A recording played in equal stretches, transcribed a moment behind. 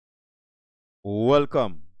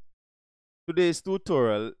Welcome. Today's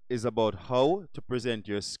tutorial is about how to present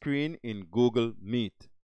your screen in Google Meet.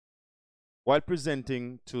 While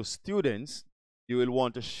presenting to students, you will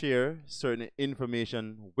want to share certain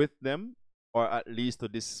information with them or at least to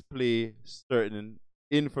display certain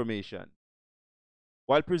information.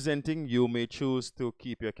 While presenting, you may choose to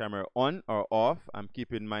keep your camera on or off. I'm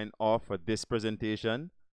keeping mine off for this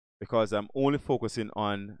presentation because I'm only focusing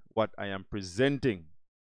on what I am presenting.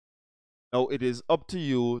 Now, it is up to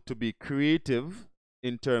you to be creative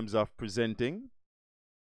in terms of presenting.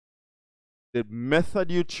 The method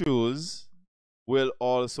you choose will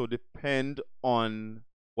also depend on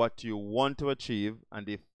what you want to achieve and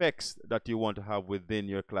the effects that you want to have within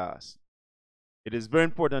your class. It is very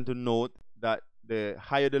important to note that the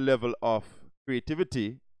higher the level of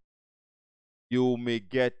creativity, you may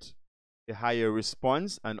get a higher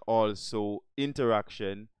response and also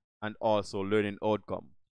interaction and also learning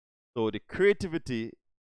outcome. So the creativity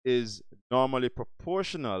is normally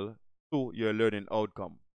proportional to your learning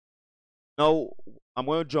outcome. Now, I'm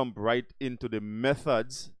going to jump right into the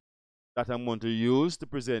methods that I'm going to use to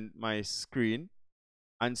present my screen.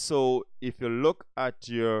 And so if you look at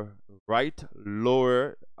your the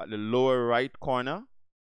lower right corner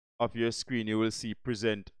of your screen, you will see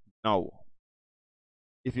present now.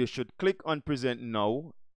 If you should click on present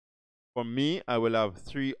now, for me, I will have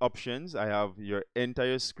three options. I have your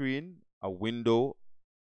entire screen, a window,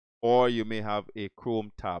 or you may have a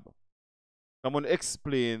Chrome tab. I'm going to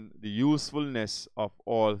explain the usefulness of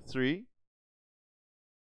all three.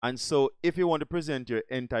 And so if you want to present your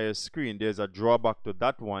entire screen, there's a drawback to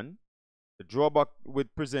that one. The drawback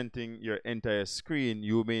with presenting your entire screen,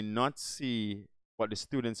 you may not see what the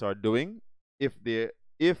students are doing if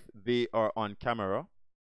they are on camera,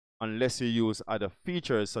 unless you use other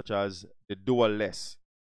features such as the dual less,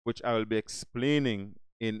 which I will be explaining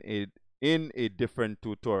in a different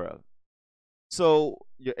tutorial. So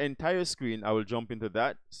your entire screen, I will jump into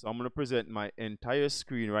that. So I'm going to present my entire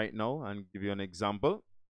screen right now and give you an example.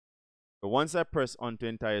 So once I press onto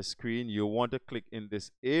entire screen, you want to click in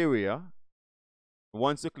this area.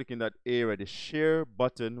 Once you click in that area, the share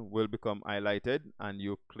button will become highlighted and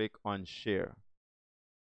you click on share.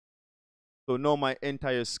 So now my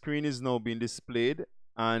entire screen is now being displayed,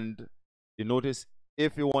 and you notice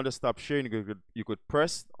if you want to stop sharing, you could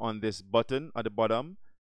press on this button at the bottom.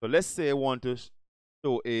 So let's say I want to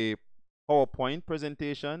show a PowerPoint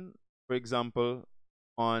presentation, for example,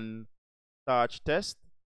 on Starch Test.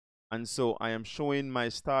 And so I am showing my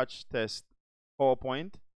Starch Test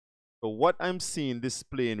PowerPoint. So what I'm seeing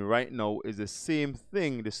displaying right now is the same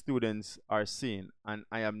thing the students are seeing, and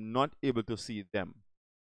I am not able to see them.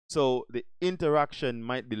 So the interaction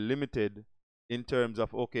might be limited in terms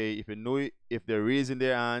of, okay, if you know if they're raising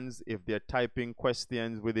their hands, if they're typing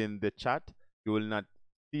questions within the chat, you will not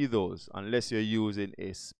see those unless you're using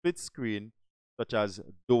a split screen such as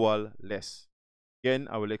dual less. Again,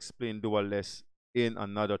 I will explain dual less in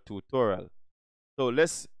another tutorial. So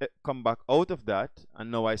let's come back out of that,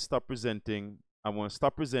 and now I stop presenting. I want to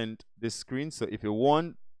stop present this screen. So if you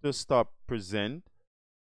want to stop present,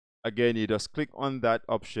 again, you just click on that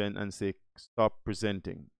option and say stop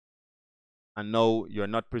presenting. And now you're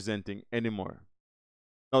not presenting anymore.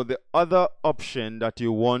 Now the other option that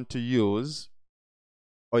you want to use,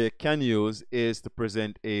 or you can use, is to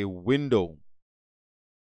present a window.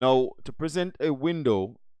 Now to present a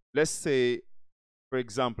window, let's say, for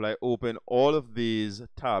example, I open all of these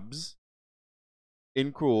tabs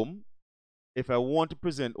in Chrome. If I want to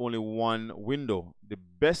present only one window, the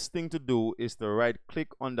best thing to do is to right click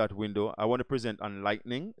on that window. I want to present on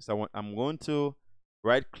Lightning, so I'm going to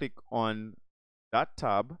right click on that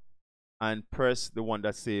tab and press the one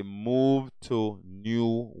that say move to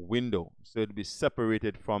new window, so it'll be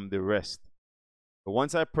separated from the rest. So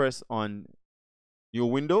once I press on new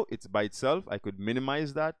window, it's by itself. I could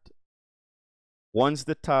minimize that. Once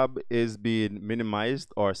the tab is being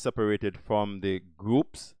minimized or separated from the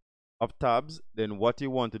groups of tabs, then what you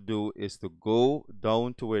want to do is to go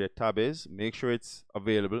down to where the tab is, make sure it's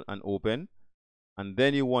available and open, and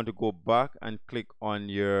then you want to go back and click on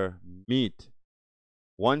your Meet.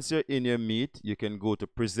 Once you're in your Meet, you can go to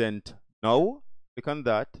present now, click on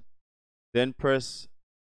that, then press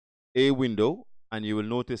a window, and you will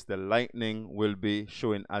notice the Lightning will be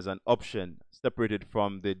showing as an option separated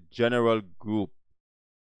from the general group.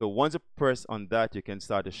 So once you press on that, you can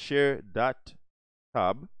start to share that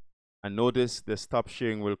tab, and notice the stop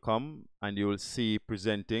sharing will come and you will see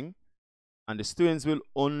presenting, and the students will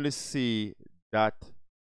only see that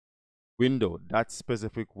window, that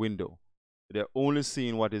specific window. They're only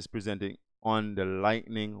seeing what is presenting on the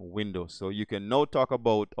lightning window. So you can now talk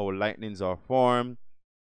about how lightnings are formed,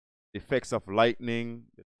 effects of lightning,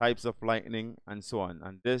 the types of lightning, and so on.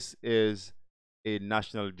 And this is a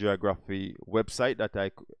National Geography website that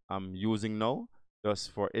I am using now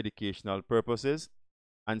just for educational purposes.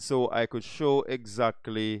 And so I could show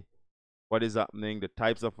exactly what is happening, the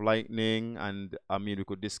types of lightning, and we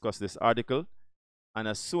could discuss this article. And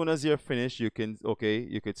as soon as you're finished, you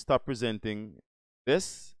could stop presenting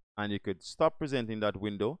this, and you could stop presenting that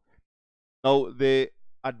window. Now, the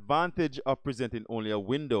advantage of presenting only a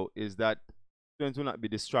window is that students will not be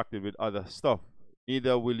distracted with other stuff.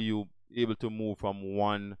 Neither will you be able to move from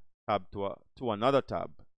one tab to another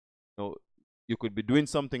tab. You could be doing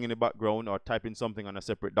something in the background or typing something on a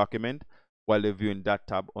separate document while they're viewing that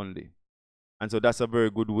tab only. And so that's a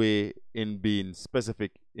very good way in being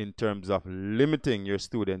specific in terms of limiting your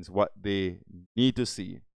students what they need to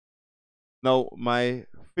see. Now, my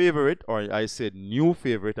favorite, or I said new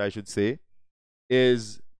favorite, I should say,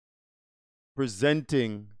 is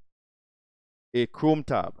presenting a Chrome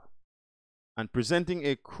tab. And presenting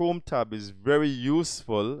a Chrome tab is very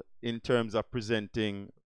useful in terms of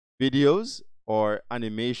presenting videos or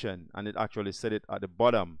animation, and it actually said it at the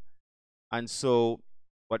bottom. And so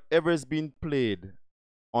whatever is being played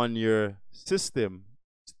on your system,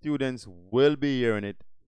 students will be hearing it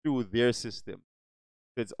through their system.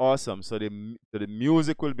 It's awesome. So the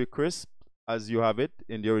music will be crisp as you have it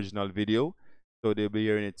in the original video. So they'll be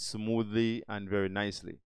hearing it smoothly and very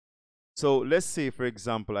nicely. So let's say, for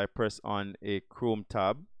example, I press on a Chrome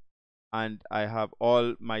tab and I have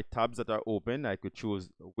all my tabs that are open. I could choose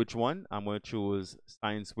which one. I'm going to choose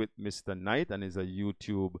Science with Mr. Knight, and it's a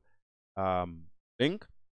YouTube link.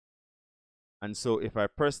 And so if I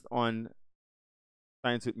pressed on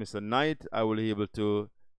Science with Mr. Knight, I will be able to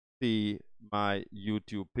see my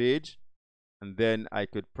YouTube page, and then I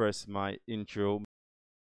could press my intro.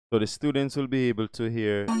 So the students will be able to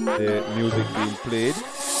hear the music being played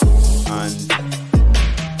and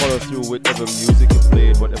follow through whatever music you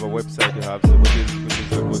played, whatever website you have, so which is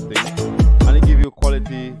a good thing. And it give you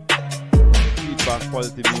quality feedback,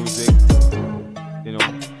 quality music,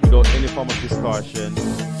 without any form of distortion.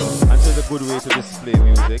 And so it's a good way to display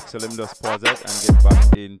music. So let me just pause that and get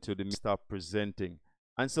back into the start presenting.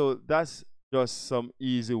 And so that's just some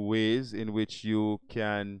easy ways in which you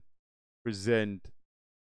can present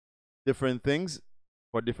different things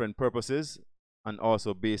for different purposes and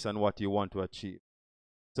also based on what you want to achieve.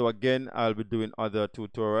 So again, I'll be doing other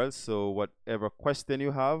tutorials. So whatever question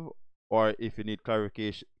you have, or if you need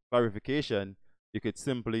clarification, you could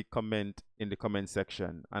simply comment in the comment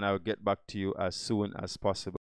section and I'll get back to you as soon as possible.